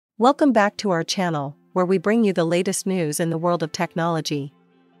Welcome back to our channel, where we bring you the latest news in the world of technology.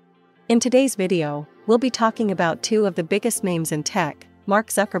 In today's video, we'll be talking about two of the biggest names in tech, Mark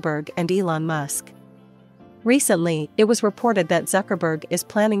Zuckerberg and Elon Musk. Recently, it was reported that Zuckerberg is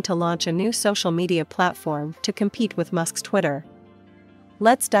planning to launch a new social media platform to compete with Musk's Twitter.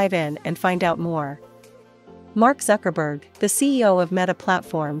 Let's dive in and find out more. Mark Zuckerberg, the CEO of Meta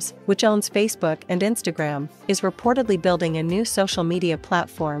Platforms, which owns Facebook and Instagram, is reportedly building a new social media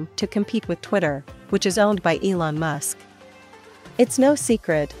platform to compete with Twitter, which is owned by Elon Musk. It's no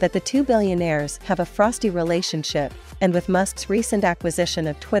secret that the two billionaires have a frosty relationship, and with Musk's recent acquisition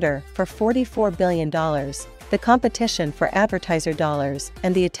of Twitter for $44 billion, the competition for advertiser dollars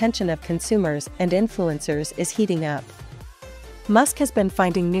and the attention of consumers and influencers is heating up. Musk has been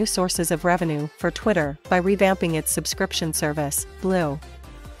finding new sources of revenue for Twitter by revamping its subscription service, Blue.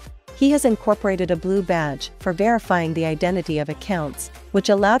 He has incorporated a Blue badge for verifying the identity of accounts, which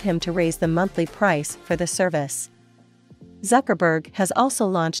allowed him to raise the monthly price for the service. Zuckerberg has also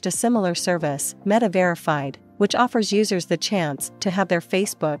launched a similar service, Meta Verified, which offers users the chance to have their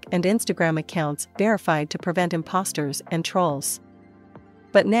Facebook and Instagram accounts verified to prevent imposters and trolls.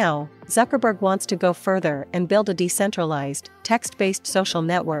 But now, Zuckerberg wants to go further and build a decentralized, text-based social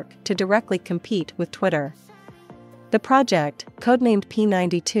network to directly compete with Twitter. The project, codenamed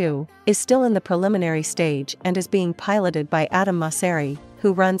P92, is still in the preliminary stage and is being piloted by Adam Mosseri,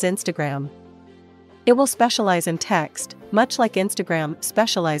 who runs Instagram. It will specialize in text, much like Instagram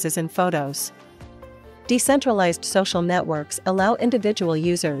specializes in photos. Decentralized social networks allow individual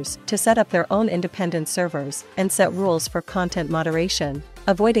users to set up their own independent servers and set rules for content moderation,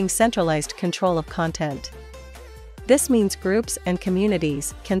 avoiding centralized control of content. This means groups and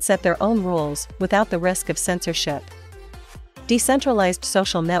communities can set their own rules without the risk of censorship. Decentralized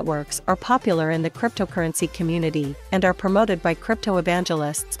social networks are popular in the cryptocurrency community and are promoted by crypto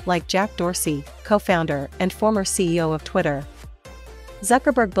evangelists like Jack Dorsey, co-founder and former CEO of Twitter.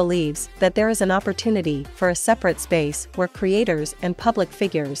 Zuckerberg believes that there is an opportunity for a separate space where creators and public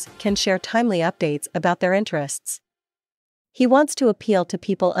figures can share timely updates about their interests. He wants to appeal to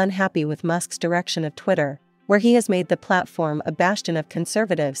people unhappy with Musk's direction of Twitter, where he has made the platform a bastion of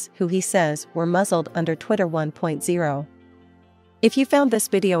conservatives who he says were muzzled under Twitter 1.0. If you found this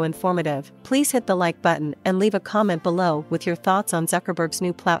video informative, please hit the like button and leave a comment below with your thoughts on Zuckerberg's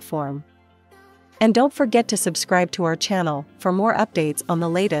new platform. And don't forget to subscribe to our channel for more updates on the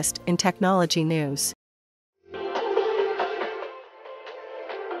latest in technology news.